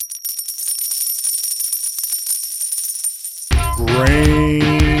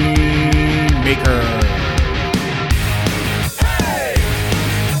Grainmaker.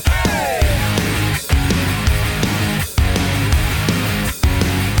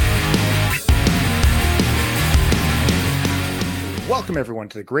 Welcome, everyone,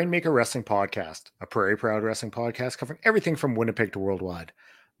 to the Grainmaker Wrestling Podcast, a Prairie Proud wrestling podcast covering everything from Winnipeg to worldwide.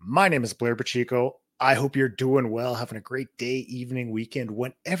 My name is Blair Pacheco. I hope you're doing well, having a great day, evening, weekend,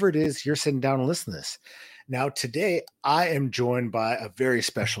 whenever it is you're sitting down and listening to this. Now, today, I am joined by a very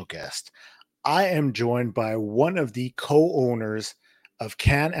special guest. I am joined by one of the co-owners of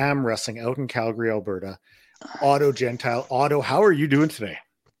CanAm Wrestling out in Calgary, Alberta, Otto Gentile. Otto, how are you doing today?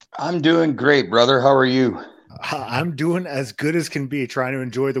 I'm doing great, brother. How are you? I'm doing as good as can be, trying to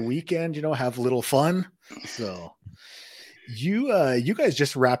enjoy the weekend, have a little fun. So you guys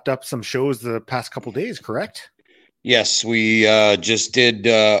just wrapped up some shows the past couple days, correct? Yes, we just did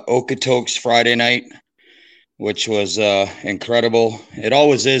Okotoks Friday night, which was incredible. It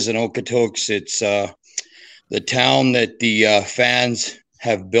always is in Okotoks. It's the town that the fans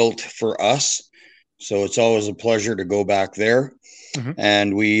have built for us. So it's always a pleasure to go back there. Mm-hmm.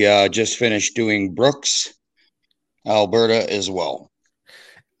 And we just finished doing Brooks, Alberta as well.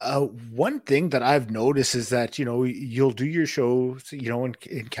 One thing that I've noticed is that, you'll do your shows,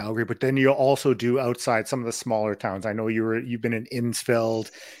 in Calgary, but then you'll also do outside some of the smaller towns. I know you've been in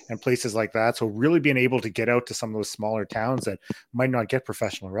Innsfeld and places like that. So really being able to get out to some of those smaller towns that might not get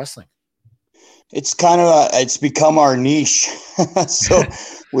professional wrestling. It's it's become our niche. So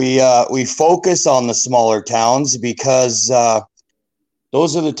we focus on the smaller towns because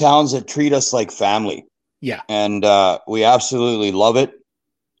those are the towns that treat us like family. Yeah. And we absolutely love it.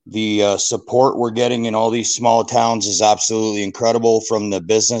 The support we're getting in all these small towns is absolutely incredible from the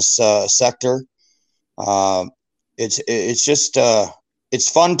business sector. It's just it's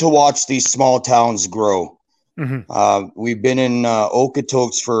fun to watch these small towns grow. Mm-hmm. We've been in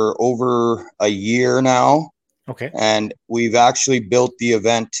Okotoks for over a year now. Okay. And we've actually built the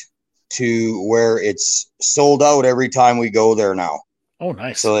event to where it's sold out every time we go there now. Oh,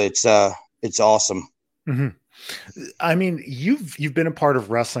 nice. So it's awesome. Mm-hmm. I mean, you've been a part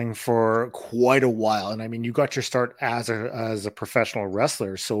of wrestling for quite a while, and you got your start as a professional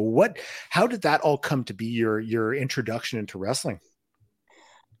wrestler. So how did that all come to be your introduction into wrestling?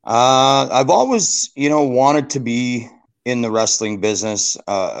 I've always, wanted to be in the wrestling business,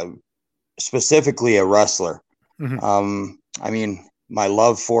 specifically a wrestler. Mm-hmm. My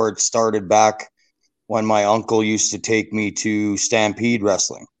love for it started back when my uncle used to take me to Stampede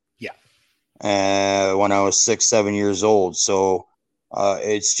Wrestling. When I was 6-7 years old. So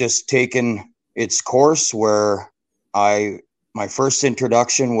it's just taken its course where my first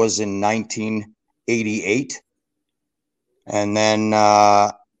introduction was in 1988. And then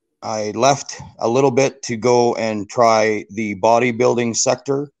I left a little bit to go and try the bodybuilding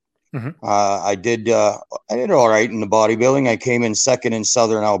sector. Mm-hmm. I did all right in the bodybuilding. I came in second in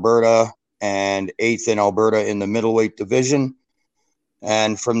Southern Alberta and 8th in Alberta in the middleweight division.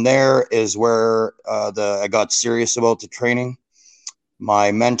 And from there is where I got serious about the training. My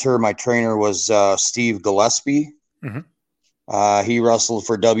trainer was Steve Gillespie. Mm-hmm. He wrestled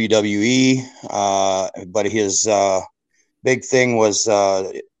for WWE, but his big thing was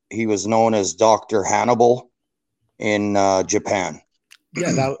he was known as Dr. Hannibal in Japan.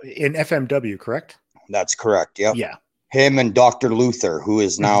 Yeah, in FMW, correct? That's correct, yep. Yeah. Him and Dr. Luther, who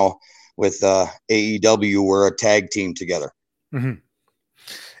is now with AEW, were a tag team together. Mm-hmm.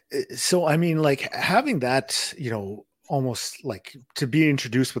 So, having that, almost like to be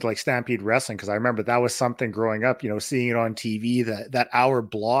introduced with like Stampede Wrestling, because I remember that was something growing up, seeing it on TV, that hour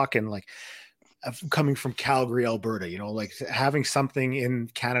block, and like coming from Calgary, Alberta, like having something in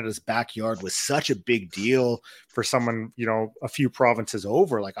Canada's backyard was such a big deal for someone, a few provinces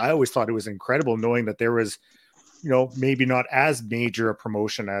over. Like I always thought it was incredible knowing that there was, maybe not as major a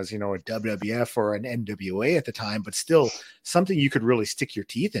promotion as, a WWF or an NWA at the time, but still something you could really stick your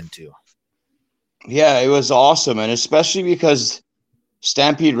teeth into. Yeah, it was awesome. And especially because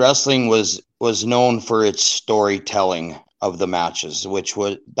Stampede Wrestling was known for its storytelling of the matches,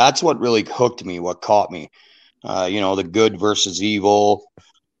 that's what really hooked me, what caught me, the good versus evil,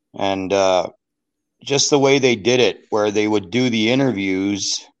 and just the way they did it, where they would do the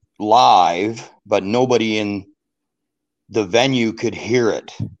interviews live, but nobody in the venue could hear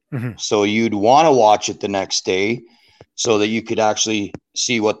it. Mm-hmm. So you'd want to watch it the next day so that you could actually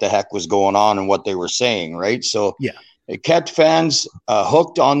see what the heck was going on and what they were saying. Right. So yeah, it kept fans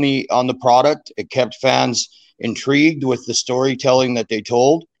hooked on the product. It kept fans intrigued with the storytelling that they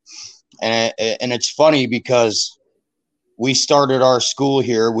told. And it's funny because we started our school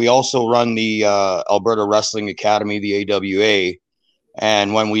here. We also run the Alberta Wrestling Academy, the AWA.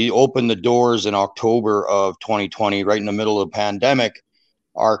 And when we opened the doors in October of 2020, right in the middle of the pandemic,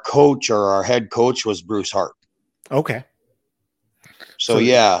 our coach or our head coach was Bruce Hart. Okay. So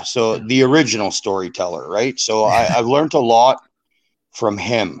the original storyteller, right? So I've learned a lot from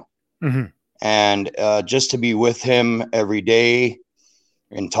him. Mm-hmm. And just to be with him every day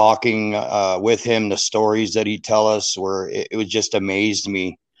and talking with him, the stories that he'd tell us it was just amazed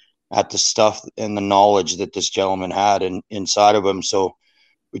me at the stuff and the knowledge that this gentleman had inside of him. So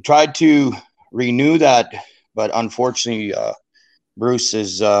we tried to renew that, but unfortunately, Bruce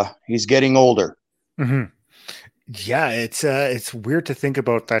is he's getting older. Mm-hmm. Yeah, it's weird to think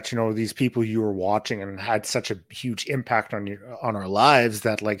about that, these people you were watching and had such a huge impact on our lives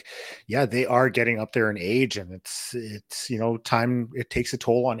that, like, yeah, they are getting up there in age, and it's time, it takes a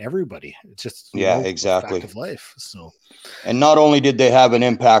toll on everybody. It's just exactly, a fact of life. So, and not only did they have an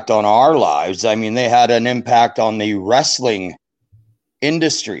impact on our lives, I mean, they had an impact on the wrestling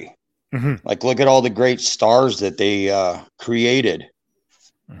industry. Mm-hmm. Like, look at all the great stars that they created,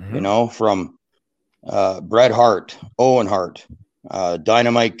 mm-hmm. From Bret Hart, Owen Hart,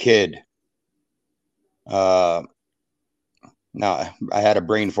 Dynamite Kid. Now I had a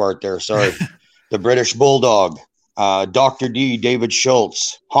brain fart there. Sorry. The British Bulldog, Dr. D, David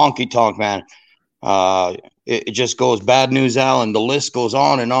Schultz, Honky Tonk Man. It just goes, Bad News Al, and the list goes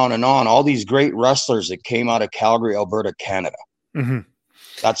on and on and on. All these great wrestlers that came out of Calgary, Alberta, Canada. Mm-hmm.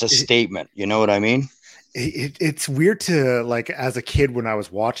 That's a statement. You know what I mean? It's weird to, like, as a kid when I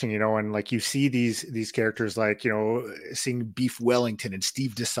was watching, and like you see these characters, like, seeing Beef Wellington and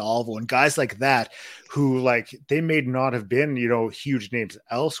Steve DeSalvo and guys like that, who, like, they may not have been, huge names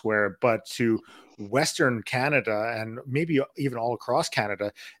elsewhere, but to Western Canada and maybe even all across Canada,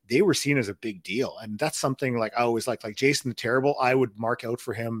 they were seen as a big deal. And that's something, like, I always like Jason the Terrible, I would mark out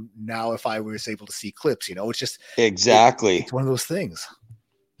for him now if I was able to see clips. It's just exactly, it's one of those things.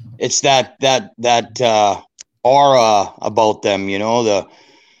 It's that aura about them, and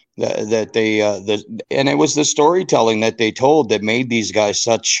it was the storytelling that they told that made these guys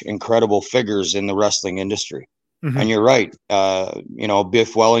such incredible figures in the wrestling industry. Mm-hmm. And you're right.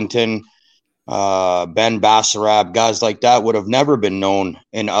 Biff Wellington, Ben Bassarab, guys like that would have never been known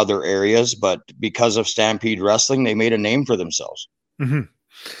in other areas, but because of Stampede Wrestling, they made a name for themselves. Mm-hmm.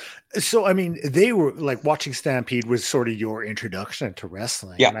 So, I mean, they were, like, watching Stampede was sort of your introduction to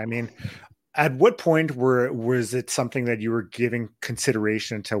wrestling. Yeah. And I mean, at what point was it something that you were giving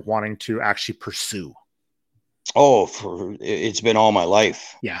consideration to wanting to actually pursue? Oh, it's been all my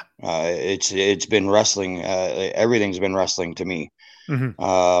life. Yeah. It's been wrestling. Everything's been wrestling to me.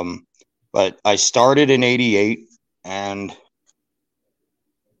 Mm-hmm. But I started in 88, and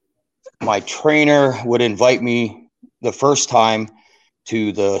my trainer would invite me the first time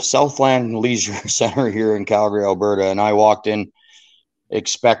to the Southland Leisure Center here in Calgary, Alberta. And I walked in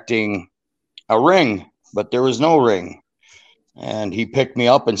expecting a ring, but there was no ring. And he picked me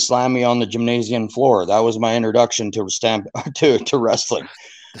up and slammed me on the gymnasium floor. That was my introduction to wrestling.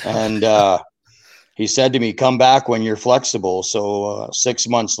 And he said to me, come back when you're flexible. So 6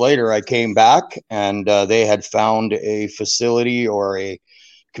 months later, I came back, and they had found a facility or a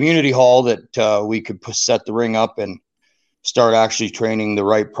community hall that we could set the ring up and start actually training the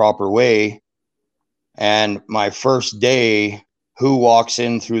right proper way. And my first day, who walks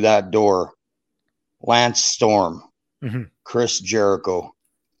in through that door? Lance Storm, mm-hmm. Chris Jericho,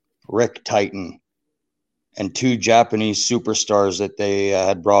 Rick Titan, and two Japanese superstars that they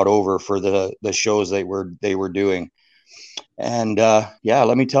had brought over for the shows they were doing. And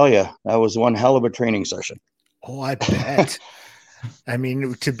let me tell you, that was one hell of a training session. Oh, I bet. I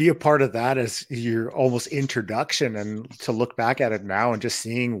mean, to be a part of that as your almost introduction, and to look back at it now and just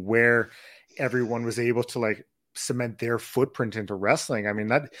seeing where everyone was able to, like, cement their footprint into wrestling. I mean,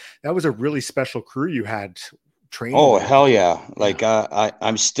 that was a really special crew you had training. Oh, hell yeah. Like,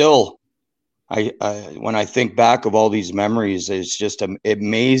 I'm still, when I think back of all these memories, it's just, it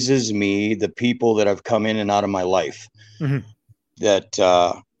amazes me, the people that have come in and out of my life. Mm-hmm.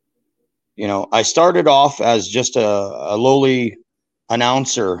 That, I started off as just a lowly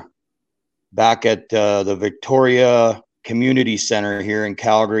announcer back at the Victoria Community Center here in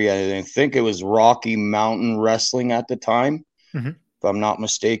Calgary. I think it was Rocky Mountain Wrestling at the time, mm-hmm. if I'm not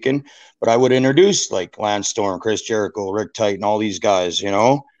mistaken. But I would introduce, like, Lance Storm, Chris Jericho, Rick Titan, all these guys,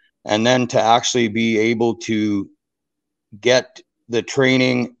 and then to actually be able to get the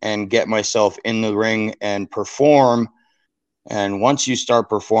training and get myself in the ring and perform. And once you start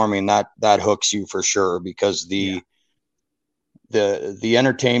performing, that hooks you for sure, because the the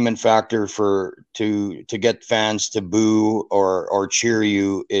entertainment factor to get fans to boo or cheer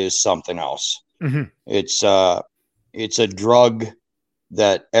you is something else. Mm-hmm. It's a drug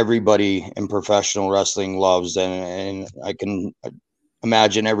that everybody in professional wrestling loves, and I can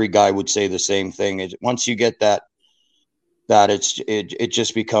imagine every guy would say the same thing. Once you get that it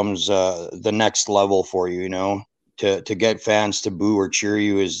just becomes the next level for you. You know, to get fans to boo or cheer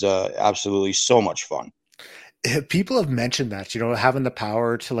you is absolutely so much fun. People have mentioned that, having the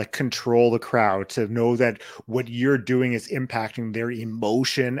power to like control the crowd, to know that what you're doing is impacting their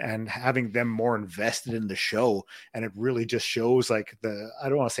emotion and having them more invested in the show. And it really just shows like I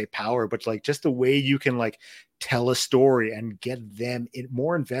don't want to say power, but like just the way you can like tell a story and get them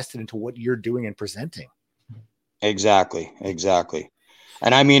more invested into what you're doing and presenting. Exactly.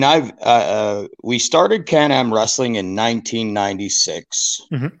 And I mean, we started CanAm Wrestling in 1996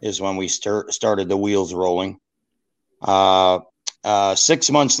 is when we started the wheels rolling. 6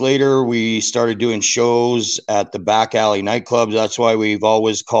 months later, we started doing shows at the back alley nightclubs. That's why we've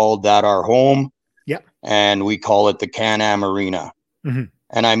always called that our home. Yeah. And we call it the CanAm Arena. Mm-hmm.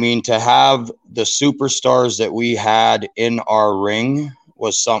 And I mean, to have the superstars that we had in our ring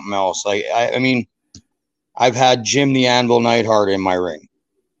was something else. Like, I mean, I've had Jim the Anvil Neidhart in my ring.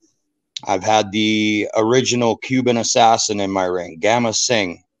 I've had the original Cuban Assassin in my ring, Gamma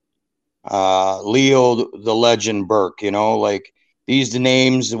Singh. Leo the Legend Burke, like these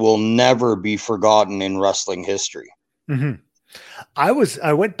names will never be forgotten in wrestling history. Mm-hmm.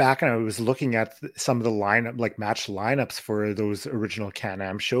 I went back and I was looking at some of the match lineups for those original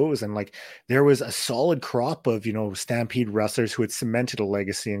Can-Am shows, and like there was a solid crop of Stampede wrestlers who had cemented a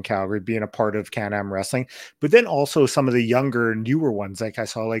legacy in Calgary, being a part of Can-Am Wrestling. But then also some of the younger, newer ones, like I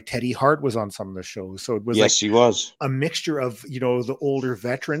saw like Teddy Hart was on some of the shows, so it was he was a mixture of the older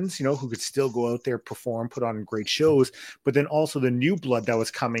veterans who could still go out there, perform, put on great shows, but then also the new blood that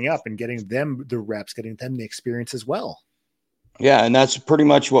was coming up and getting them the reps, getting them the experience as well. Yeah, and that's pretty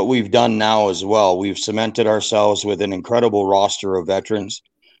much what we've done now as well. We've cemented ourselves with an incredible roster of veterans,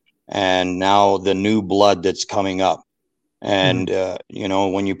 and now the new blood that's coming up. And,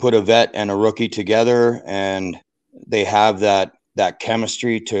 when you put a vet and a rookie together and they have that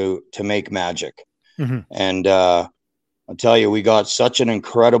chemistry to make magic. Mm-hmm. And I'll tell you, we got such an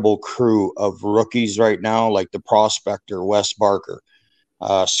incredible crew of rookies right now, like the Prospector, Wes Barker,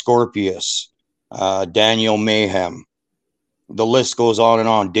 Scorpius, Daniel Mayhem. The list goes on and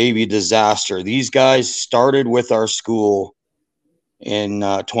on. Davey Disaster. These guys started with our school in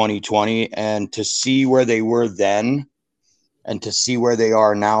 2020, and to see where they were then and to see where they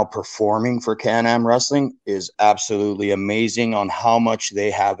are now performing for Can-Am Wrestling is absolutely amazing on how much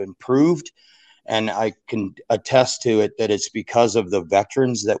they have improved. And I can attest to it that it's because of the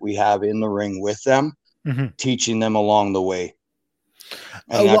veterans that we have in the ring with them, teaching them along the way.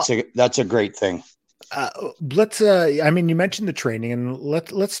 And that's a great thing. Let's you mentioned the training, and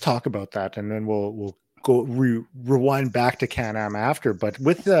let's talk about that, and then we'll go rewind back to Can-Am after. But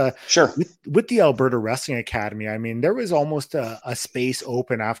with the Alberta Wrestling Academy, I mean, there was almost a space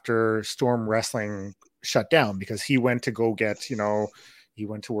open after Storm Wrestling shut down, because he went to go get, he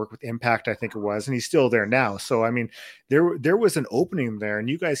went to work with Impact, I think it was, and he's still there now. So I mean, there was an opening there, and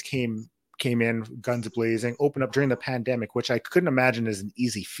you guys came in guns blazing, opened up during the pandemic, which I couldn't imagine is an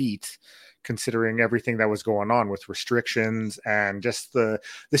easy feat, considering everything that was going on with restrictions and just the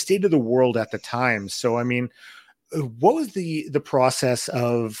state of the world at the time. So, I mean, what was the process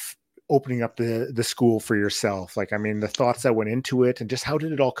of opening up the school for yourself? Like, I mean, the thoughts that went into it, and just how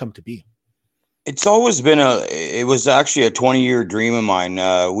did it all come to be? It's always been it was actually a 20-year dream of mine.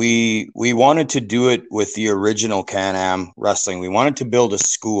 We wanted to do it with the original Can-Am Wrestling. We wanted to build a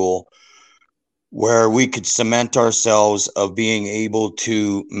school where we could cement ourselves of being able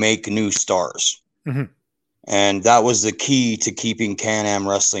to make new stars. Mm-hmm. And that was the key to keeping Can-Am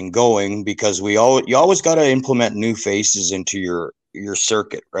Wrestling going, because you always got to implement new faces into your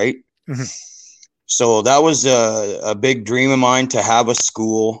circuit, right? Mm-hmm. So that was a big dream of mine, to have a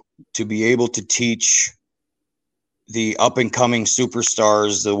school to be able to teach the up and coming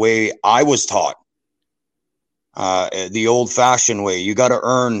superstars the way I was taught, the old fashioned way. You got to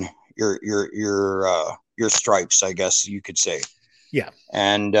earn your stripes, I guess you could say. Yeah.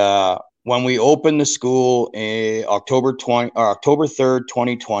 And when we opened the school October 3rd,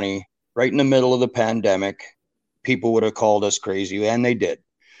 2020, right in the middle of the pandemic, people would have called us crazy, and they did.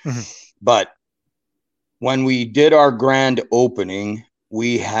 Mm-hmm. But when we did our grand opening,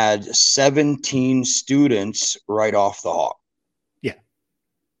 we had 17 students right off the hop. Yeah.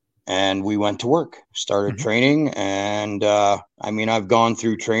 And we went to work, started training. And I mean, I've gone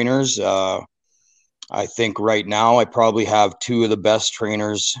through trainers. I think right now I probably have two of the best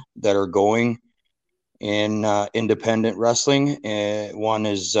trainers that are going in independent wrestling. One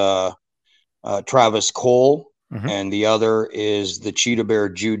is Travis Cole, Mm-hmm. and the other is the Cheetah Bear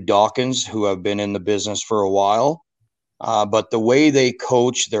Jude Dawkins, who have been in the business for a while. But the way they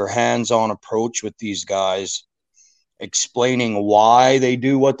coach, their hands-on approach with these guys, explaining why they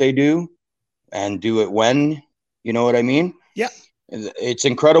do what they do and do it when, you know what I mean? Yeah. It's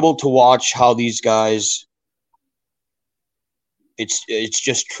incredible to watch how these guys, it's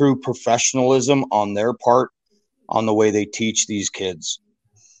just true professionalism on their part on the way they teach these kids.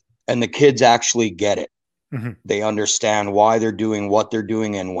 And the kids actually get it. Mm-hmm. They understand why they're doing what they're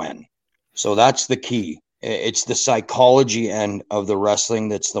doing and when. So that's the key. It's the psychology end of the wrestling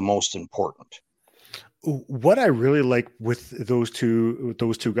that's the most important. What I really like with those two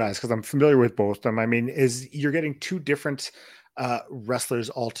guys, because I'm familiar with both of them, I mean, is you're getting two different wrestlers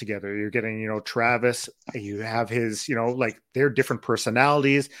all together. You're getting, you know, Travis, you have his, you know, like they're different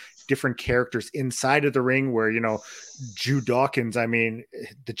personalities, different characters inside of the ring, where, you know, Jude Dawkins, I mean,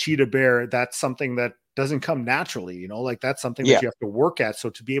 the Cheetah Bear, that's something that doesn't come naturally, you know, like that's something that you have to work at. So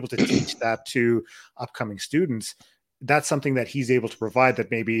to be able to teach that to upcoming students, that's something that he's able to provide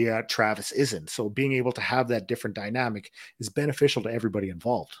that maybe Travis isn't. So being able to have that different dynamic is beneficial to everybody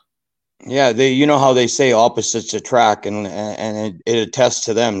involved. Yeah, you know how they say opposites attract, and it attests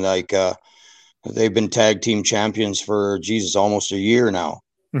to them. Like they've been tag team champions for almost a year now.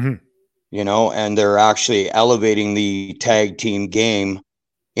 Mm-hmm. You know, and they're actually elevating the tag team game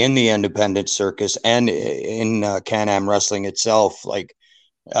in the independent circus and in CanAm Wrestling itself. Like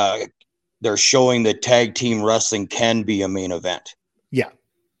they're showing that tag team wrestling can be a main event. Yeah.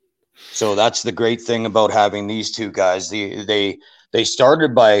 So that's the great thing about having these two guys. They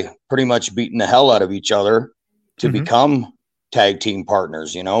started by pretty much beating the hell out of each other to become tag team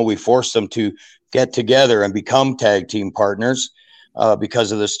partners. You know, we forced them to get together and become tag team partners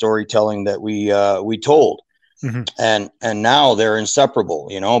because of the storytelling that we told. And now they're inseparable,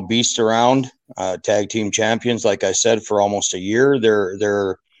 you know, beast around, tag team champions. Like I said, for almost a year,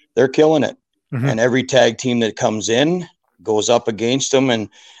 they're killing it. And every tag team that comes in goes up against them. And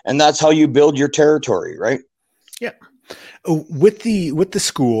that's how you build your territory, right? Yeah. With the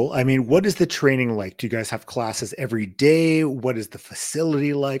school, I mean, what is the training like? Do you guys have classes every day? What is the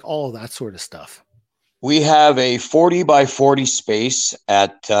facility like? All of that sort of stuff. We have a 40 by 40 space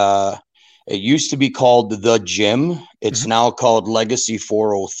at, it used to be called The Gym. It's now called Legacy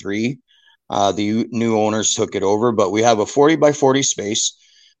 403. The new owners took it over, but we have a 40 by 40 space.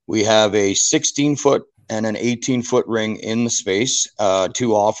 We have a 16-foot and an 18-foot ring in the space,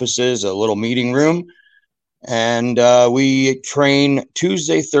 two offices, a little meeting room. And we train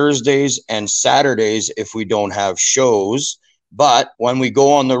Tuesday, Thursdays, and Saturdays if we don't have shows. But when we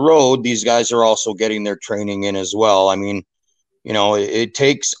go on the road, these guys are also getting their training in as well. I mean, you know, it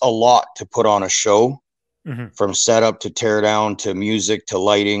takes a lot to put on a show, from setup to tear down to music to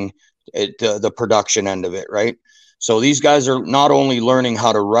lighting, the production end of it, right? So these guys are not only learning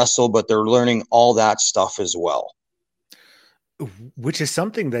how to wrestle, but they're learning all that stuff as well. Which is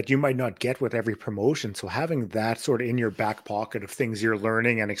something that you might not get with every promotion. So having that sort of in your back pocket of things you're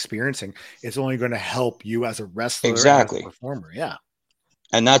learning and experiencing is only going to help you as a wrestler, exactly, and as a performer. Yeah.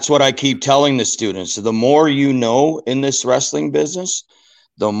 And that's what I keep telling the students. The more you know in this wrestling business,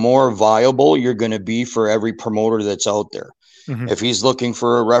 the more viable you're going to be for every promoter that's out there. If he's looking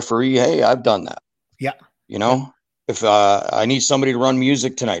for a referee, hey, I've done that. Yeah. You know, if I need somebody to run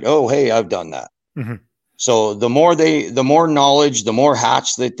music tonight, oh, hey, I've done that. So the more knowledge, the more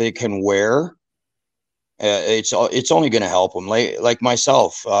hats that they can wear, it's only going to help them. Like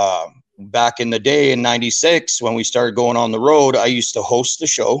myself, back in the day in '96, when we started going on the road, I used to host the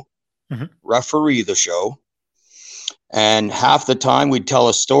show, referee the show. And half the time we'd tell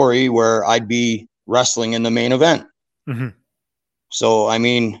a story where I'd be wrestling in the main event. So, I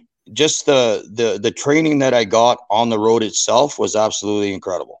mean, just the training that I got on the road itself was absolutely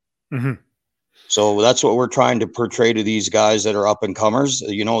incredible. So that's what we're trying to portray to these guys that are up and comers.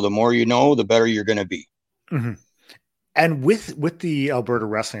 You know, the more you know, the better you're going to be. And with the Alberta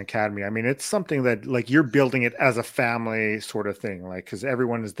Wrestling Academy, I mean, it's something that like you're building it as a family sort of thing, like, because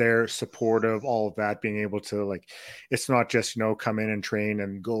everyone is there supportive, all of that, being able to like, it's not just, you know, come in and train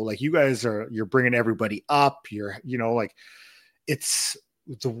and go. Like you guys you're bringing everybody up. You're, you know, like it's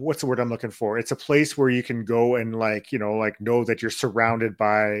what's the word I'm looking for? It's a place where you can go and like, you know, like know that you're surrounded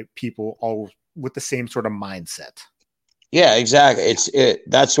by people all with the same sort of mindset. Yeah, exactly.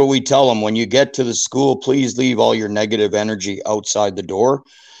 That's what we tell them. When you get to the school, please leave all your negative energy outside the door.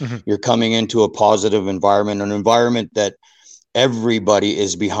 You're coming into a positive environment, an environment that everybody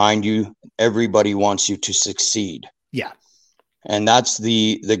is behind you. everybody wants you to succeed. Yeah. And that's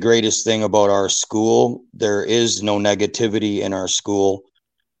the greatest thing about our school. There is no negativity in our school.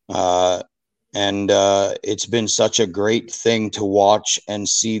 And it's been such a great thing to watch and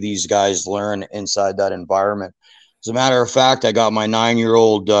see these guys learn inside that environment. As a matter of fact, I got my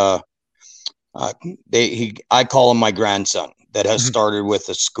 9-year-old, I call him my grandson, that has started with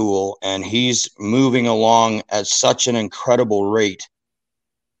the school, and he's moving along at such an incredible rate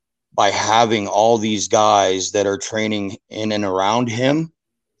by having all these guys that are training in and around him,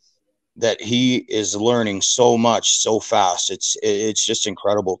 that he is learning so much so fast. It's just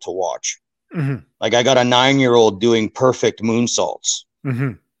incredible to watch. Like, I got a 9-year-old doing perfect moonsaults,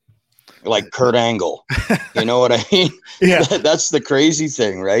 like Kurt Angle. You know what I mean? Yeah. That's the crazy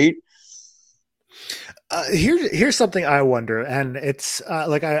thing, right? Here's something I wonder, and it's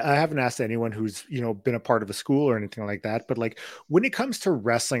like I haven't asked anyone who's been a part of a school or anything like that, but like when it comes to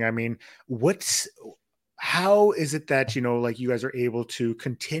wrestling, I mean, how is it that like you guys are able to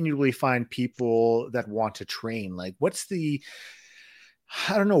continually find people that want to train? Like,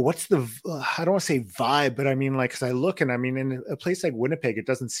 I don't want to say vibe, but I mean, like, cause I look and I mean, in a place like Winnipeg, it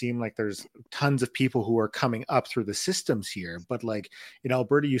doesn't seem like there's tons of people who are coming up through the systems here, but like in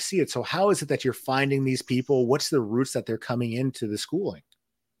Alberta, you see it. So how is it that you're finding these people? What's the routes that they're coming into the schooling?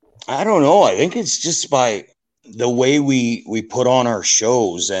 I don't know. I think it's just by the way we put on our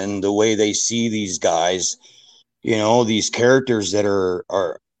shows and the way they see these guys, these characters that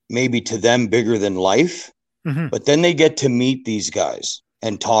are maybe to them bigger than life. But then they get to meet these guys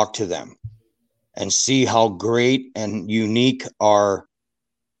and talk to them and see how great and unique our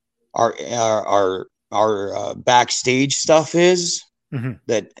backstage stuff is.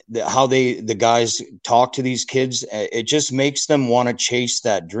 How the guys talk to these kids, it just makes them want to chase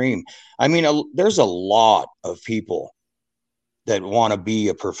that dream. I mean, there's a lot of people that want to be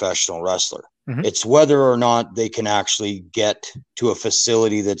a professional wrestler. It's whether or not they can actually get to a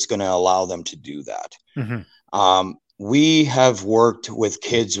facility that's going to allow them to do that. We have worked with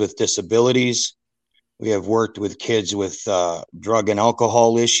kids with disabilities. We have worked with kids with drug and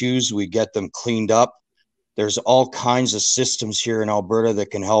alcohol issues. We get them cleaned up. There's all kinds of systems here in Alberta that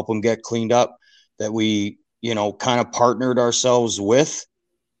can help them get cleaned up, that we, kind of partnered ourselves with.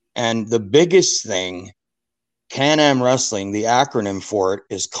 And the biggest thing, CanAm Wrestling, the acronym for it,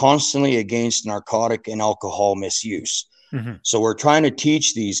 is constantly against narcotic and alcohol misuse. So we're trying to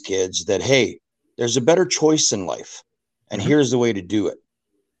teach these kids that, hey, there's a better choice in life, and here's the way to do it.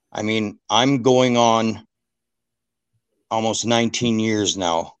 I mean, I'm going on almost 19 years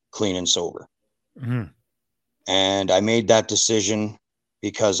now, clean and sober. And I made that decision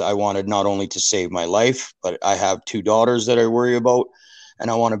because I wanted not only to save my life, but I have 2 daughters that I worry about,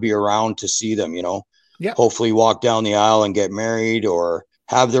 and I want to be around to see them, hopefully walk down the aisle and get married or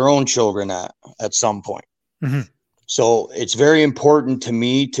have their own children at some point. So it's very important to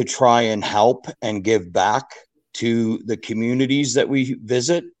me to try and help and give back to the communities that we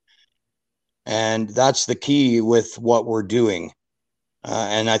visit. And that's the key with what we're doing.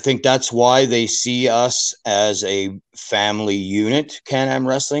 And I think that's why they see us as a family unit, CanAm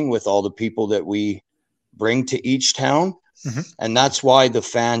Wrestling, with all the people that we bring to each town. And that's why the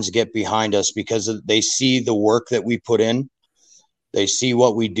fans get behind us, because they see the work that we put in. They see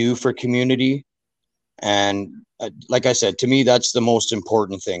what we do for community. And like I said, to me, that's the most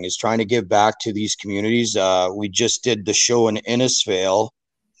important thing, is trying to give back to these communities. We just did the show in Innisfail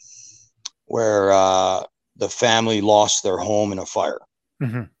where the family lost their home in a fire.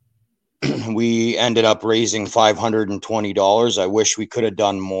 We ended up raising $520. I wish we could have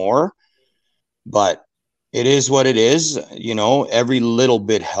done more, but it is what it is. Every little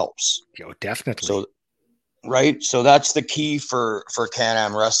bit helps. Definitely. So, right. So that's the key for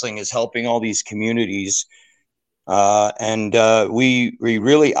CanAm Wrestling, is helping all these communities. And we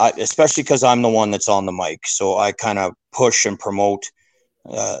really, especially because I'm the one that's on the mic, so I kind of push and promote,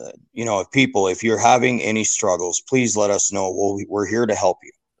 if you're having any struggles, please let us know. We're here to help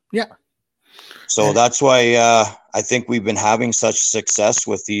you. Yeah. So that's why I think we've been having such success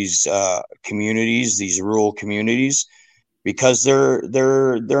with these communities, these rural communities, because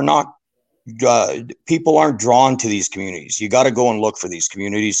they're not, people aren't drawn to these communities. You got to go and look for these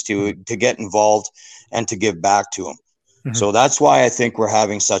communities to get involved and to give back to them. So that's why I think we're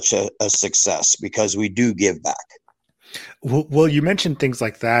having such a success, because we do give back. Well, you mentioned things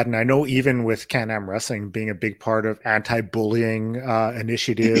like that, and I know even with CanAm Wrestling being a big part of anti-bullying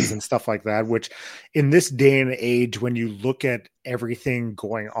initiatives and stuff like that, which in this day and age, when you look at everything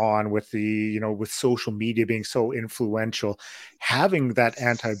going on with with social media being so influential, having that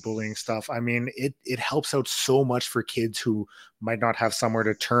anti-bullying stuff, I mean, it helps out so much for kids who might not have somewhere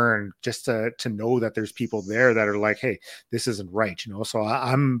to turn, just to know that there's people there that are like, hey, this isn't right, So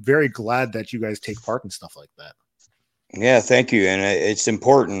I'm very glad that you guys take part in stuff like that. Yeah, thank you. And it's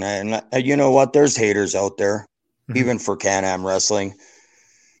important. And you know what? There's haters out there, even for CanAm Wrestling.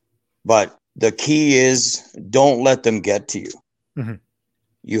 But the key is don't let them get to you. Mm-hmm.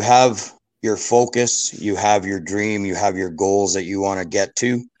 You have your focus, you have your dream, you have your goals that you want to get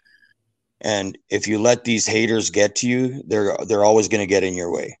to. And if you let these haters get to you, they're always going to get in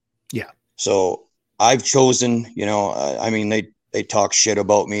your way. Yeah. So I've chosen, I mean, they talk shit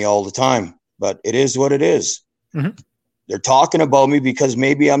about me all the time, but it is what it is. Mm-hmm. They're talking about me because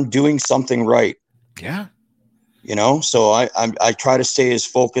maybe I'm doing something right. Yeah. So I try to stay as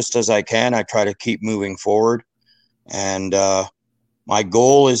focused as I can. I try to keep moving forward. And my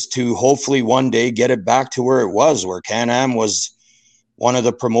goal is to hopefully one day get it back to where it was, where CanAm was one of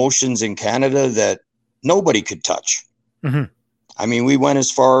the promotions in Canada that nobody could touch. Mm-hmm. I mean, we went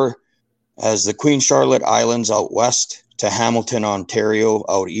as far as the Queen Charlotte Islands out west to Hamilton, Ontario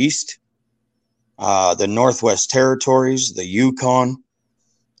out east. The Northwest Territories, the Yukon.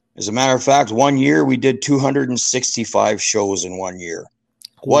 As a matter of fact, one year we did 265 shows in 1 year.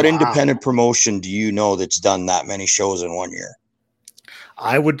 What independent promotion do you know that's done that many shows in 1 year?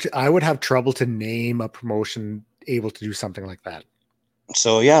 I would have trouble to name a promotion able to do something like that.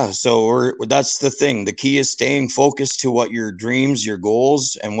 So yeah, that's the thing. The key is staying focused to what your dreams, your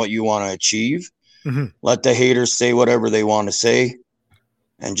goals, and what you want to achieve. Mm-hmm. Let the haters say whatever they want to say,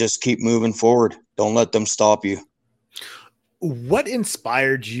 and just keep moving forward. Don't let them stop you. What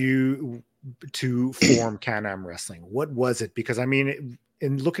inspired you to form CanAm Wrestling? What was it? Because I mean,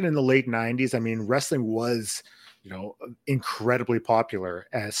 in looking in the late 90s, I mean, wrestling was, incredibly popular.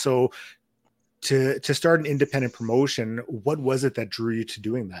 So to start an independent promotion, what was it that drew you to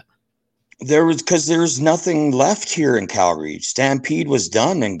doing that? Because there's nothing left here in Calgary. Stampede was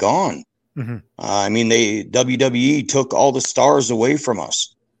done and gone. Mm-hmm. I mean, WWE took all the stars away from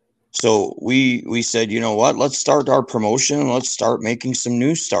us. So we said, you know what, let's start our promotion. Let's start making some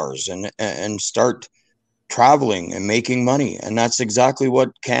new stars and start traveling and making money. And that's exactly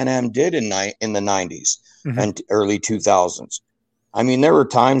what CanAm did in the 90s and early 2000s. I mean, there were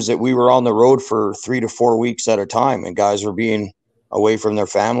times that we were on the road for 3 to 4 weeks at a time, and guys were being away from their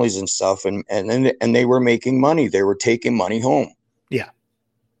families and stuff. And they were making money. They were taking money home. Yeah.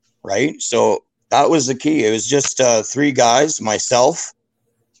 Right. So that was the key. It was just 3 guys, myself,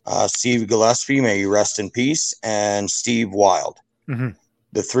 Steve Gillespie, may you rest in peace, and Steve Wild. Mm-hmm.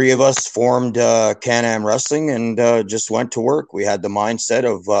 The 3 of us formed CanAm Wrestling and just went to work. We had the mindset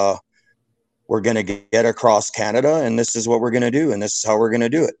of we're going to get across Canada, and this is what we're going to do, and this is how we're going to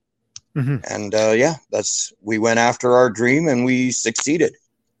do it. Mm-hmm. And we went after our dream, and we succeeded.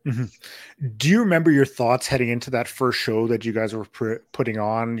 Mm-hmm. Do you remember your thoughts heading into that first show that you guys were putting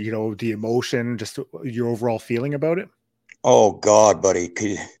on, the emotion, just your overall feeling about it? Oh God, buddy.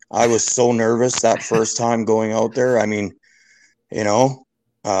 I was so nervous that first time going out there. I mean,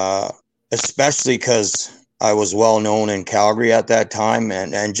 especially because I was well known in Calgary at that time,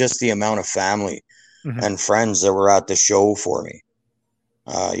 and just the amount of family and friends that were at the show for me.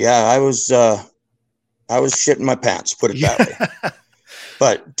 I was shitting my pants, put it that way.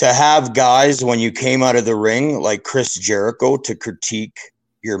 But to have guys, when you came out of the ring, like Chris Jericho, to critique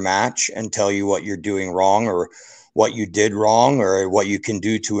your match and tell you what you're doing wrong or what you did wrong or what you can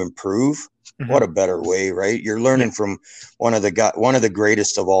do to improve. What a better way, right? You're learning from one of the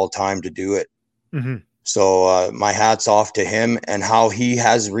greatest of all time to do it. So my hat's off to him and how he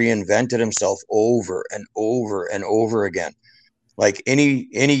has reinvented himself over and over and over again. Like any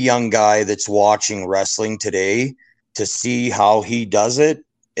young guy that's watching wrestling today, to see how he does it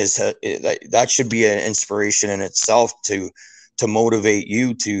that should be an inspiration in itself to motivate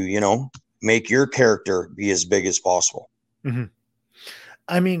you to, make your character be as big as possible. Mm-hmm.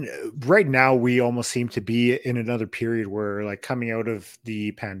 I mean, right now we almost seem to be in another period where, like, coming out of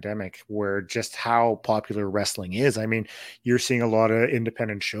the pandemic, where just how popular wrestling is. I mean, you're seeing a lot of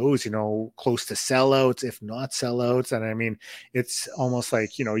independent shows, close to sellouts, if not sellouts. And I mean, it's almost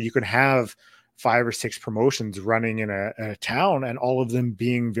like, you could have 5 or 6 promotions running in a town and all of them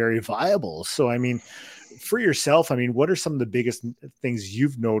being very viable. So, I mean, for yourself, I mean, what are some of the biggest things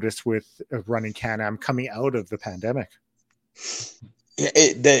you've noticed with running CanAm coming out of the pandemic?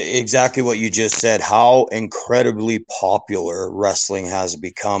 Exactly what you just said, how incredibly popular wrestling has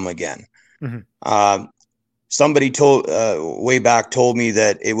become again. Mm-hmm. Somebody told way back told me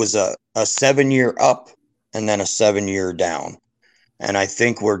that it was a 7-year up and then a 7-year down. And I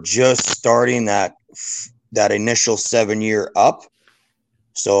think we're just starting that initial 7-year up.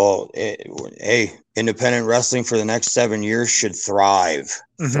 So, hey, independent wrestling for the next 7 years should thrive.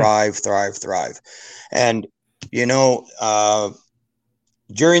 And,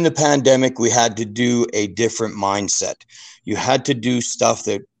 during the pandemic, we had to do a different mindset. You had to do stuff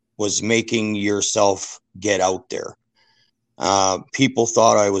that was making yourself get out there. People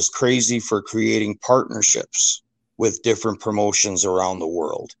thought I was crazy for creating partnerships with different promotions around the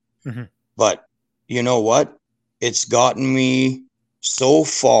world. Mm-hmm. But you know what? It's gotten me so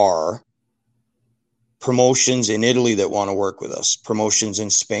far. Promotions in Italy that want to work with us, promotions in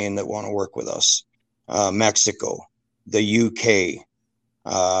Spain that want to work with us, Mexico, the UK,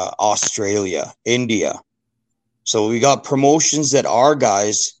 Australia, India. So we got promotions that our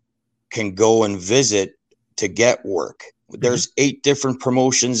guys can go and visit to get work. There's 8 different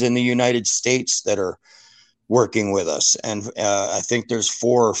promotions in the United States that are working with us. And I think there's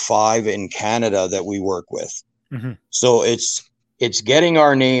 4 or 5 in Canada that we work with. Mm-hmm. So it's getting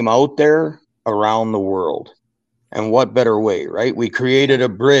our name out there around the world. And what better way, right? We created a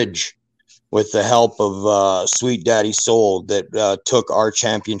bridge with the help of Sweet Daddy Soul that took our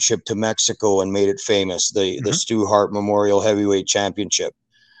championship to Mexico and made it famous, the Stu Hart Memorial Heavyweight Championship.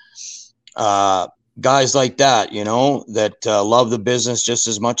 Guys like that, that love the business just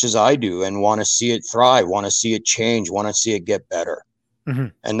as much as I do and want to see it thrive, want to see it change, want to see it get better. Mm-hmm.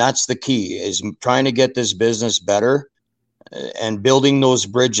 And that's the key, is trying to get this business better and building those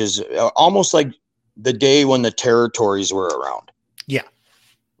bridges, almost like the day when the territories were around. Yeah.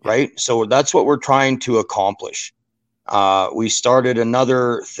 Right. So that's what we're trying to accomplish. We started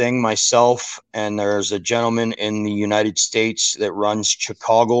another thing, myself, and there's a gentleman in the United States that runs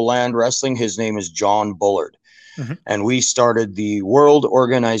Chicagoland Wrestling. His name is John Bullard. Mm-hmm. And we started the World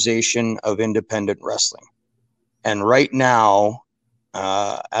Organization of Independent Wrestling. And right now,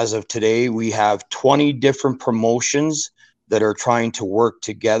 as of today, we have 20 different promotions that are trying to work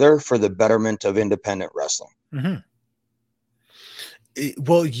together for the betterment of independent wrestling. Mm-hmm.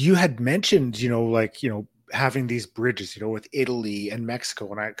 Well, you had mentioned, having these bridges, with Italy and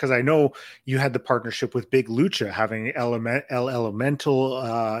Mexico. And because I know you had the partnership with Big Lucha, having El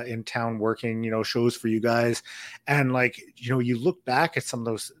Elemental in town working, shows for you guys. And you look back at some of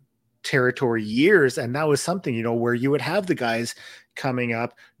those territory years, and that was something, where you would have the guys coming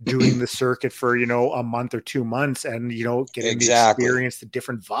up doing the circuit for, a month or 2 months and, getting the experience, the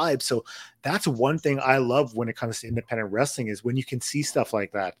different vibes. So that's one thing I love when it comes to independent wrestling, is when you can see stuff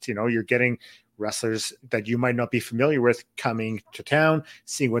like that. You're getting wrestlers that you might not be familiar with coming to town,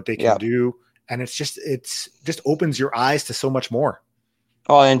 seeing what they can do. And it's just opens your eyes to so much more.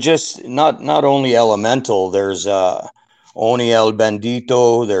 Oh, and just not only Elemental, there's Oni El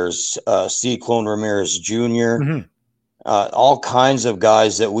Bandito, there's Ciclone Ramirez Jr., Mm-hmm. All kinds of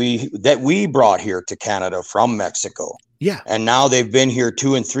guys that we brought here to Canada from Mexico. Yeah. And now they've been here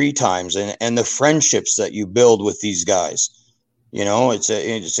 2 and 3 times, and the friendships that you build with these guys,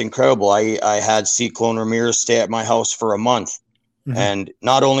 it's incredible. I had Ciclone Ramirez stay at my house for a month. Mm-hmm. And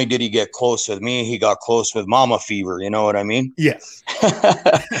not only did he get close with me, he got close with Mama Fever. You know what I mean? Yes.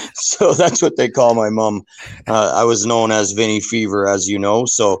 So that's what they call my mom. I was known as Vinny Fever, as you know.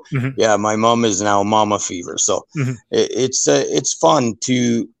 So yeah, my mom is now Mama Fever. So it's fun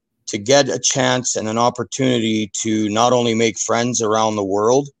to get a chance and an opportunity to not only make friends around the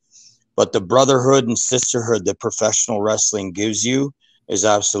world, but the brotherhood and sisterhood that professional wrestling gives you is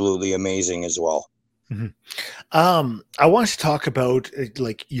absolutely amazing as well. Mm-hmm. I want to talk about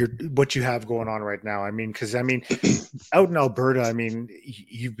what you have going on right now. Because out in Alberta,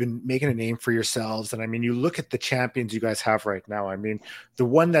 you've been making a name for yourselves, and you look at the champions you guys have right now. The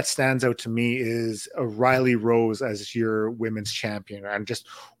one that stands out to me is Riley Rose as your women's champion, and just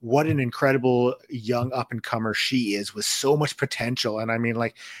what an incredible young up and comer she is, with so much potential.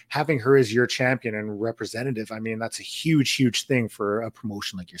 And having her as your champion and representative, that's a huge thing for a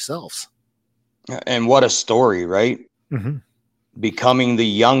promotion like yourselves. And what a story, right? Mm-hmm. Becoming the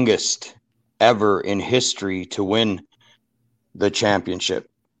youngest ever in history to win the championship.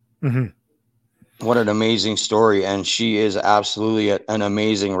 Mm-hmm. What an amazing story. And she is absolutely an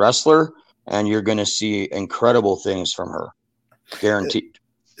amazing wrestler. And you're going to see incredible things from her. Guaranteed.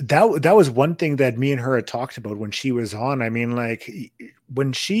 That was one thing that me and her had talked about when she was on.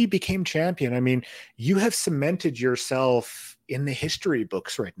 when she became champion, I mean, you have cemented yourself in the history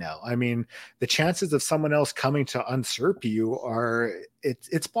books right now. I mean, the chances of someone else coming to usurp you are,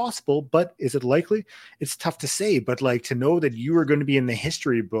 it's possible, but is it likely? It's tough to say, but like to know that you are going to be in the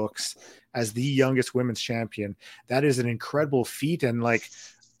history books as the youngest women's champion, that is an incredible feat. And like,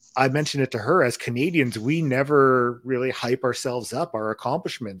 I mentioned it to her, as Canadians, we never really hype ourselves up, our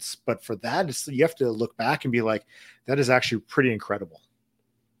accomplishments. But for that, you have to look back and be like, that is actually pretty incredible.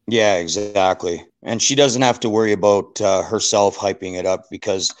 Yeah, exactly. And she doesn't have to worry about herself hyping it up,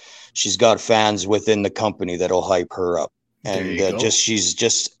 because she's got fans within the company that'll hype her up. And she's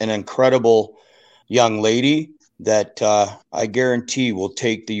just an incredible young lady that I guarantee will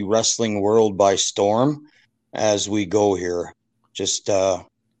take the wrestling world by storm as we go here. Just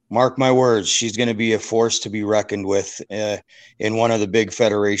mark my words, she's going to be a force to be reckoned with in one of the big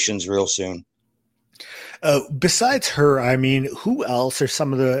federations real soon. Besides her, I mean, who else are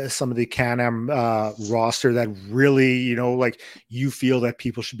some of the CanAm roster that really, you know, like you feel that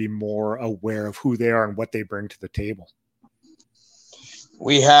people should be more aware of who they are and what they bring to the table?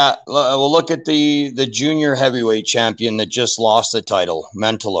 We'll look at the junior heavyweight champion that just lost the title,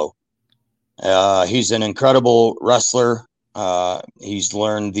 Mentolo. He's an incredible wrestler. He's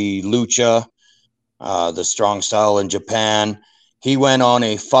learned the lucha, the strong style in Japan. He went on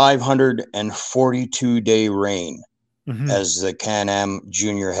a 542-day reign as the CanAm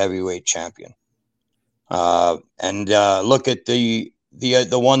junior heavyweight champion. And look at the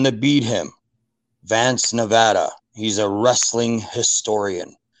one that beat him, Vance Nevada. He's a wrestling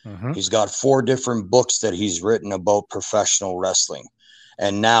historian. He's got 4 different books that he's written about professional wrestling.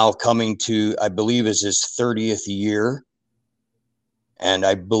 And now coming to, I believe, is his 30th year. And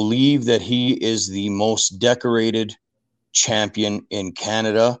I believe that he is the most decorated champion in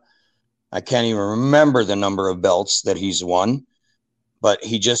Canada. I can't even remember the number of belts that he's won, but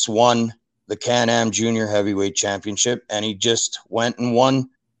he just won the CanAm Junior Heavyweight Championship, and he just went and won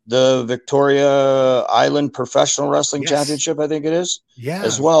the Victoria Island Professional Wrestling Championship, I think it is,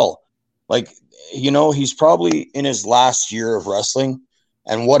 as well. Like, you know, he's probably in his last year of wrestling,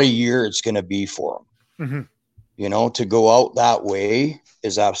 and what a year it's going to be for him. You know, to go out that way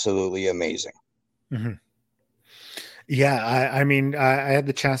is absolutely amazing. Yeah, I mean, I had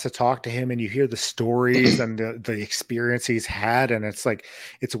the chance to talk to him, and you hear the stories and the experience he's had, and it's like,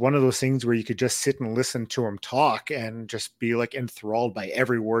 it's one of those things where you could just sit and listen to him talk and just be like enthralled by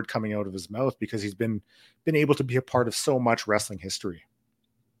every word coming out of his mouth, because he's been able to be a part of so much wrestling history.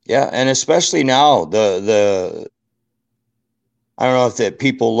 Yeah, and especially now, I don't know if that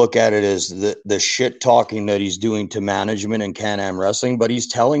people look at it as the shit talking that he's doing to management and CanAm Wrestling, but he's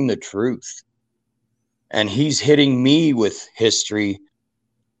telling the truth. And he's hitting me with history,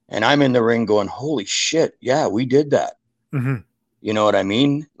 and I'm in the ring going, holy shit, yeah, we did that. You know what I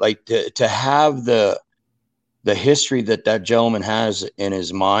mean? Like to have the history that gentleman has in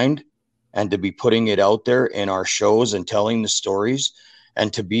his mind, and to be putting it out there in our shows and telling the stories,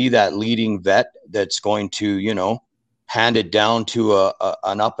 and to be that leading vet that's going to, you know, hand it down to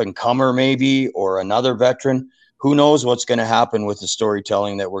an up-and-comer maybe, or another veteran. Who knows what's going to happen with the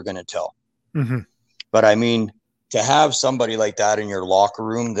storytelling that we're going to tell. But I mean, to have somebody like that in your locker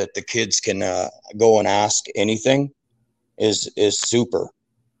room that the kids can go and ask anything is super.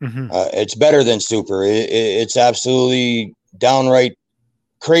 It's better than super. It's absolutely downright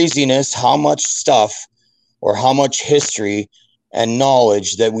craziness how much stuff or how much history and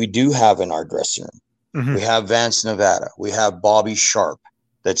knowledge that we do have in our dressing room. We have Vance Nevada. We have Bobby Sharp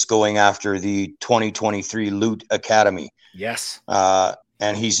that's going after the 2023 Loot Academy. Yes.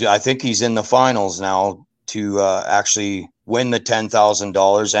 And I think he's in the finals now to actually win the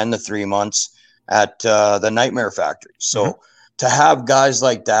 $10,000 and the 3 months at the Nightmare Factory. So to have guys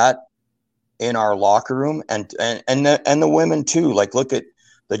like that in our locker room, and the women too, like look at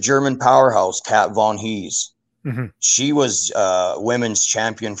the German powerhouse, Kat Von Hees. She was women's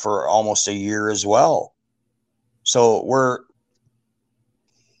champion for almost a year as well. So we're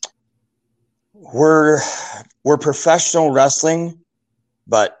professional wrestling,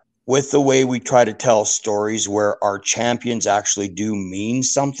 but with the way we try to tell stories where our champions actually do mean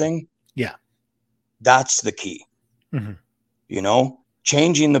something. Yeah. That's the key. You know,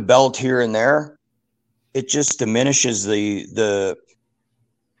 changing the belt here and there, it just diminishes the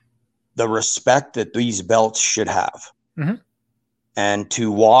respect that these belts should have. And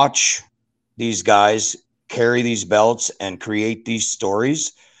to watch these guys carry these belts and create these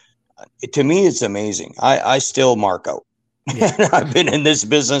stories, to me, it's amazing. I still mark out. I've been in this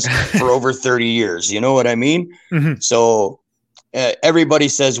business for over 30 years. You know what I mean? So everybody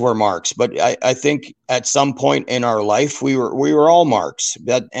says we're marks, but I think at some point in our life we were all marks.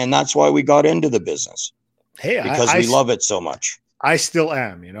 And that's why we got into the business. Hey, because we love it so much. I still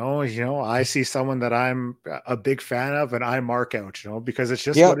am, I see someone that I'm a big fan of and I mark out, because it's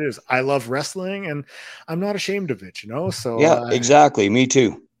just what it is. I love wrestling and I'm not ashamed of it, So yeah, exactly. Me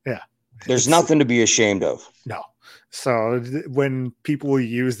too. Yeah. There's nothing to be ashamed of. No. So when people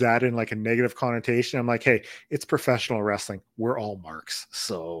use that in like a negative connotation, I'm like, hey, it's professional wrestling. We're all marks.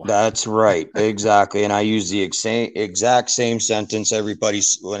 So that's right. Exactly. And I use the exact same sentence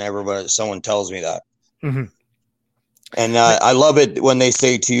whenever someone tells me that. Mm-hmm. And I love it when they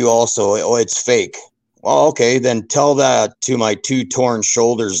say to you also, oh, it's fake. Well, okay, then tell that to my 2 torn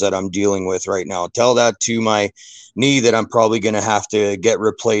shoulders that I'm dealing with right now. Tell that to my knee that I'm probably going to have to get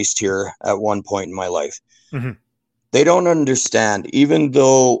replaced here at one point in my life. Mm-hmm. They don't understand. Even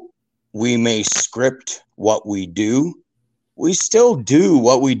though we may script what we do, we still do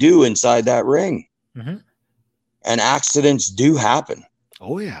what we do inside that ring. Mm-hmm. And accidents do happen.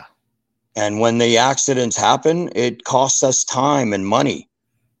 Oh, yeah. And when the accidents happen, it costs us time and money,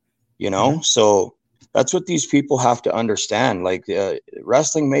 Mm-hmm. So that's what these people have to understand. Like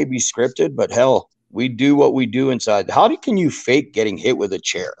wrestling may be scripted, but hell, we do what we do inside. How can you fake getting hit with a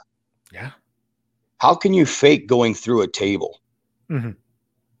chair? Yeah. How can you fake going through a table? Mm-hmm.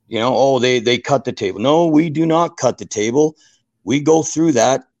 They cut the table. No, we do not cut the table. We go through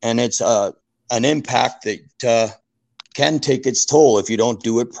that, and it's an impact that can take its toll if you don't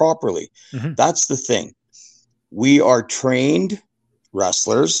do it properly. Mm-hmm. That's the thing. We are trained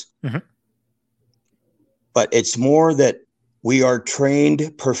wrestlers, mm-hmm. but it's more that we are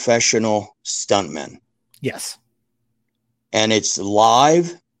trained professional stuntmen. Yes. And it's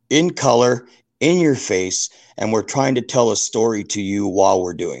live, in color, in your face, and we're trying to tell a story to you while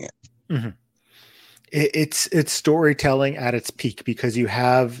we're doing it. Mm-hmm. It's storytelling at its peak, because you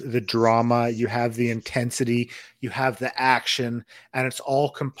have the drama, you have the intensity, you have the action, and it's all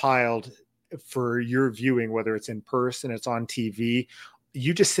compiled for your viewing, whether it's in person, it's on TV.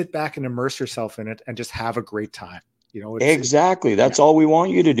 You just sit back and immerse yourself in it and just have a great time. Exactly. That's all we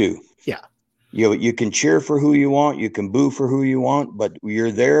want you to do. Yeah. You can cheer for who you want, you can boo for who you want, but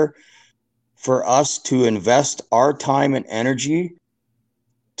you're there for us to invest our time and energy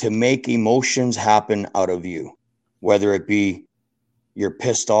to make emotions happen out of you, whether it be you're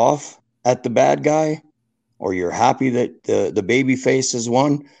pissed off at the bad guy or you're happy that the baby face has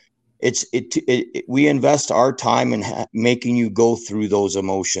won. We invest our time in making you go through those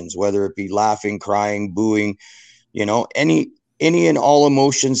emotions, whether it be laughing, crying, booing, any and all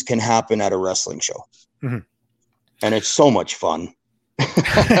emotions can happen at a wrestling show. Mm-hmm. And it's so much fun.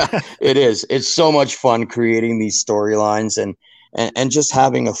 It is. It's so much fun creating these storylines and just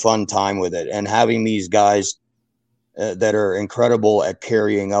having a fun time with it, and having these guys that are incredible at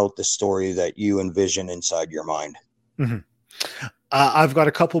carrying out the story that you envision inside your mind. Mm-hmm. I've got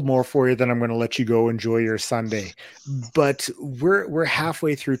a couple more for you, then I'm going to let you go enjoy your Sunday. But we're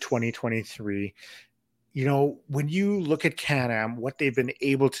halfway through 2023. When you look at CanAm, what they've been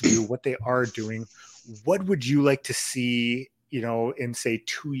able to do, what they are doing, what would you like to see, in say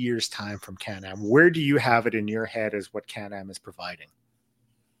 2 years' time from CanAm? Where do you have it in your head as what CanAm is providing?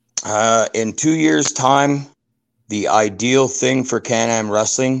 In 2 years' time, the ideal thing for CanAm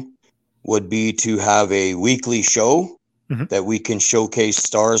Wrestling would be to have a weekly show mm-hmm. that we can showcase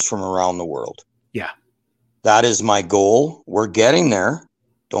stars from around the world. Yeah. That is my goal. We're getting there.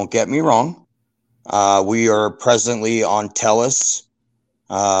 Don't get me wrong. We are presently on TELUS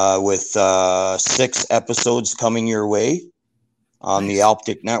with 6 episodes coming your way on the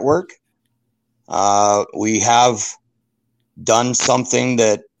Optic Network. We have done something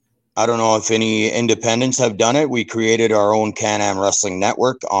that I don't know if any independents have done it. We created our own CanAm Wrestling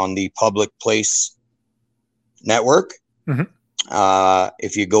Network on the Public Place Network. Mm-hmm.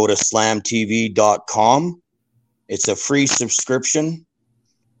 If you go to slamtv.com, it's a free subscription.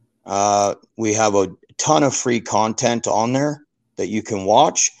 We have a ton of free content on there that you can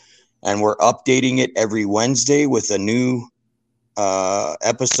watch, and we're updating it every Wednesday with a new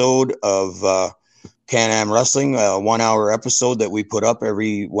episode of CanAm Wrestling, a 1-hour episode that we put up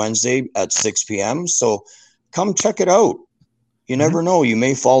every Wednesday at 6 p.m. So come check it out. You never mm-hmm. know. You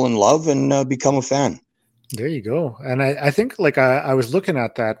may fall in love and become a fan. There you go. And I think I was looking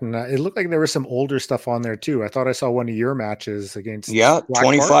at that, and it looked like there was some older stuff on there too. I thought I saw one of your matches against. Yeah, Black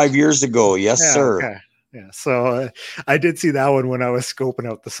 25 Marks. Years ago. Yes, sir. Okay. Yeah. So I did see that one when I was scoping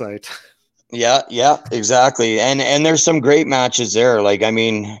out the site. Yeah, exactly. And there's some great matches there. Like,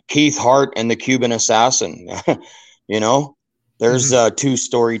 Keith Hart and the Cuban Assassin, there's mm-hmm. 2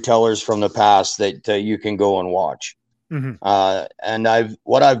 storytellers from the past that you can go and watch. Mm-hmm. And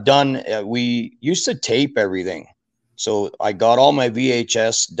what I've done, we used to tape everything. So I got all my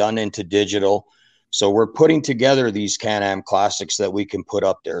VHS done into digital. So we're putting together these CanAm Classics that we can put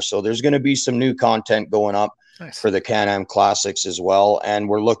up there. So there's going to be some new content going up for the CanAm Classics as well. And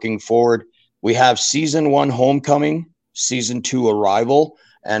we're looking forward. We have season 1 Homecoming, season 2 Arrival,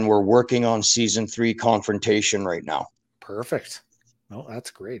 and we're working on season 3 Confrontation right now. Perfect. No,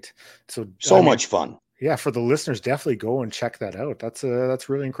 that's great. So much fun. Yeah, for the listeners, definitely go and check that out. That's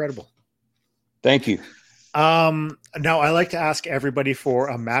really incredible. Thank you. Now I like to ask everybody for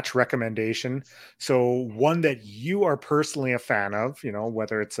a match recommendation. So one that you are personally a fan of, you know,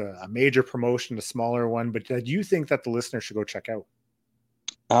 whether it's a major promotion, a smaller one, but that you think that the listener should go check out.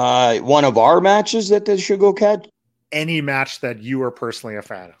 One of our matches that they should go catch? Any match that you are personally a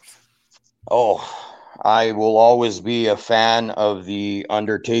fan of. Oh, I will always be a fan of the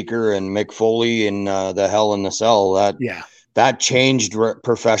Undertaker and Mick Foley in the Hell in the Cell. That changed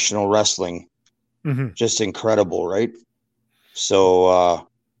professional wrestling. Mm-hmm. Just incredible, right? So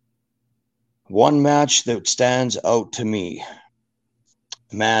one match that stands out to me,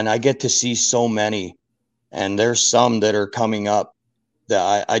 man, I get to see so many, and there's some that are coming up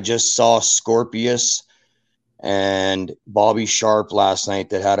that I just saw Scorpius and Bobby Sharp last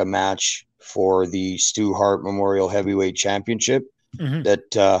night that had a match for the Stu Hart Memorial Heavyweight Championship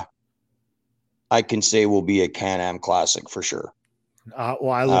that I can say will be a CanAm Classic for sure. Well,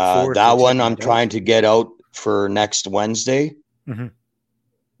 I look forward that one. I'm trying to get out for next Wednesday. Mm-hmm.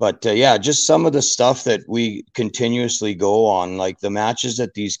 But yeah, just some of the stuff that we continuously go on, like the matches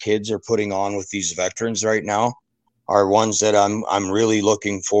that these kids are putting on with these veterans right now, are ones that I'm really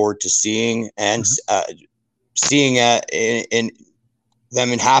looking forward to seeing and seeing in them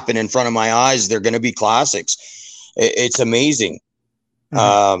happen in front of my eyes. They're going to be classics. It's amazing.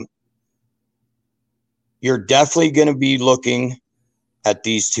 Mm-hmm. You're definitely going to be looking at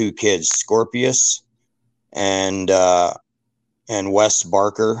these two kids, Scorpius and Wes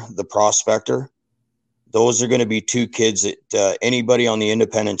Barker, the prospector. Those are going to be two kids that anybody on the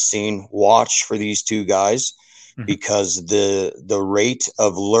independent scene watch for these two guys, because the rate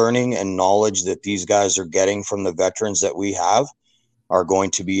of learning and knowledge that these guys are getting from the veterans that we have are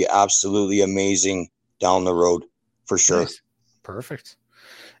going to be absolutely amazing down the road for sure. Nice. Perfect.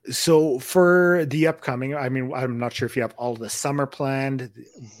 So for the upcoming, I mean, I'm not sure if you have all the summer planned.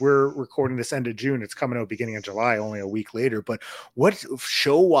 We're recording this end of June. It's coming out beginning of July, only a week later. But what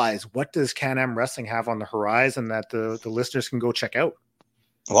show-wise, what does CanAm Wrestling have on the horizon that the listeners can go check out?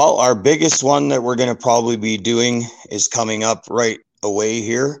 Well, our biggest one that we're going to probably be doing is coming up right away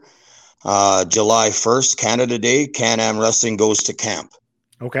here. July 1st, Canada Day, CanAm Wrestling goes to camp.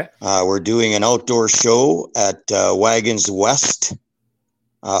 Okay. We're doing an outdoor show at Wagons West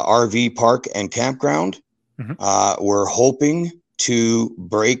RV Park and Campground. We're hoping to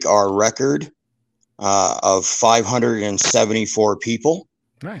break our record of 574 people.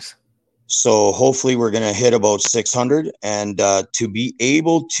 Nice. So hopefully we're going to hit about 600, and to be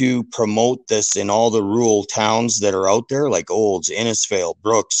able to promote this in all the rural towns that are out there, like Olds, Innisfail,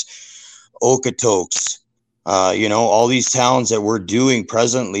 Brooks, Okotoks, all these towns that we're doing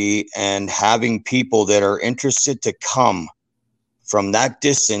presently, and having people that are interested to come from that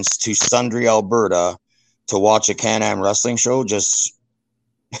distance to Sundre, Alberta to watch a CanAm wrestling show, just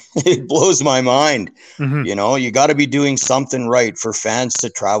it blows my mind. You got to be doing something right for fans to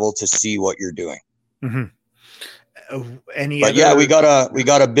travel to see what you're doing. Yeah, we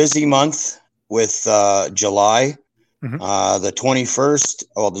got a busy month with July. The 21st,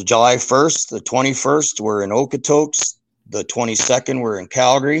 the July 1st, the 21st, we're in Okotoks. The 22nd, we're in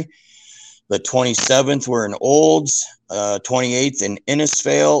Calgary. The 27th, we're in Olds. 28th in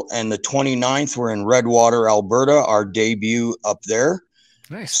Innisfail, and the 29th, we're in Redwater, Alberta, our debut up there.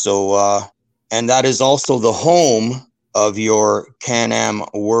 Nice. So, and that is also the home of your CanAm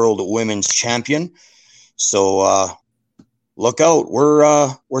World Women's Champion. So, look out.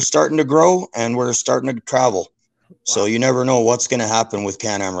 We're starting to grow, and we're starting to travel. Wow. So you never know what's going to happen with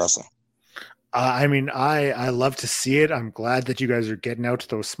CanAm Wrestling. I mean, I love to see it. I'm glad that you guys are getting out to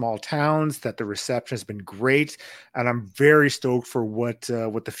those small towns, that the reception has been great. And I'm very stoked for what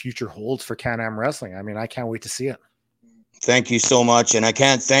the future holds for CanAm Wrestling. I mean, I can't wait to see it. Thank you so much. And I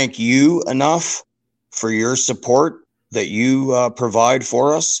can't thank you enough for your support that you provide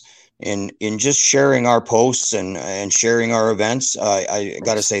for us in just sharing our posts and sharing our events. I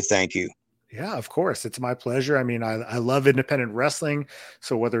got to say thank you. Yeah, of course. It's my pleasure. I mean, I love independent wrestling.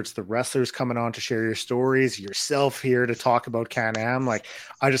 So whether it's the wrestlers coming on to share your stories, yourself here to talk about CanAm,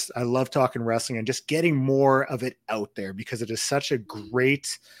 I love talking wrestling and just getting more of it out there, because it is such a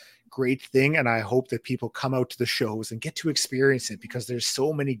great great thing. And I hope that people come out to the shows and get to experience it, because there's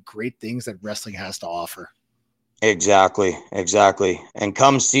so many great things that wrestling has to offer. Exactly. And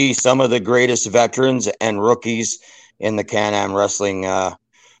come see some of the greatest veterans and rookies in the CanAm Wrestling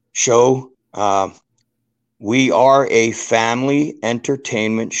show. We are a family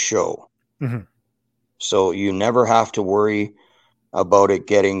entertainment show. Mm-hmm. So you never have to worry about it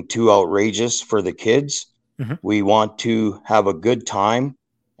getting too outrageous for the kids. Mm-hmm. We want to have a good time,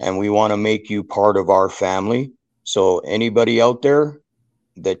 and we want to make you part of our family. So anybody out there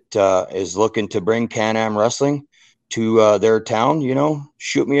that is looking to bring CanAm Wrestling to their town,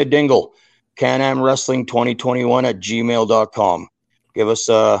 shoot me a dingle. CanAm Wrestling 2021 at gmail.com. Give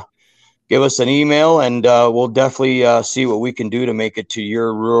us an email, and we'll definitely see what we can do to make it to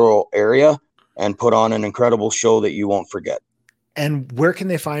your rural area and put on an incredible show that you won't forget. And where can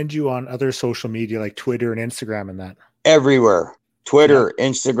they find you on other social media like Twitter and Instagram and that? Everywhere. Twitter, yeah.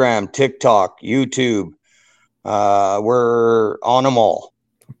 Instagram, TikTok, YouTube. We're on them all.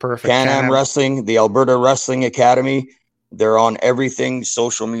 Perfect. CanAm Wrestling, the Alberta Wrestling Academy. They're on everything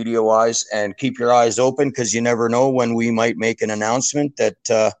social media wise, and keep your eyes open, because you never know when we might make an announcement that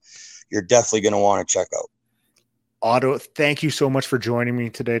you're definitely going to want to check out. Otto, thank you so much for joining me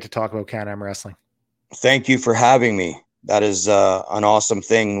today to talk about CanAm Wrestling. Thank you for having me. That is an awesome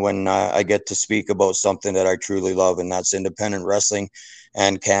thing when I get to speak about something that I truly love, and that's independent wrestling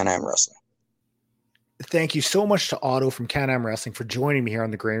and CanAm Wrestling. Thank you so much to Otto from CanAm Wrestling for joining me here on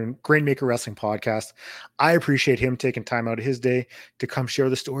the Grainmaker Wrestling Podcast. I appreciate him taking time out of his day to come share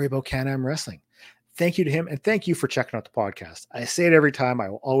the story about CanAm Wrestling. Thank you to him, and thank you for checking out the podcast. I say it every time. I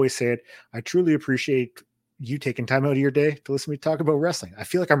will always say it. I truly appreciate you taking time out of your day to listen to me talk about wrestling. I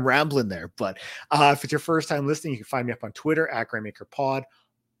feel like I'm rambling there, but if it's your first time listening, you can find me up on Twitter at Grainmaker Pod.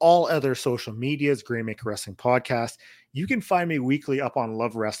 All other social medias, Grainmaker Wrestling Podcast. You can find me weekly up on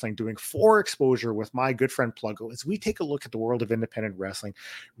Love Wrestling, doing For Exposure with my good friend Pluggo, as we take a look at the world of independent wrestling,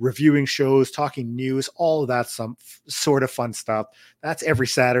 reviewing shows, talking news, all of that, some sort of fun stuff. That's every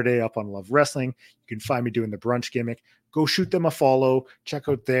Saturday up on Love Wrestling. You can find me doing the brunch gimmick. Go shoot them a follow, check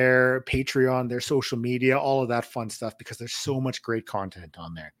out their Patreon, their social media, all of that fun stuff, because there's so much great content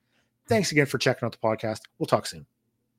on there. Thanks again for checking out the podcast. We'll talk soon.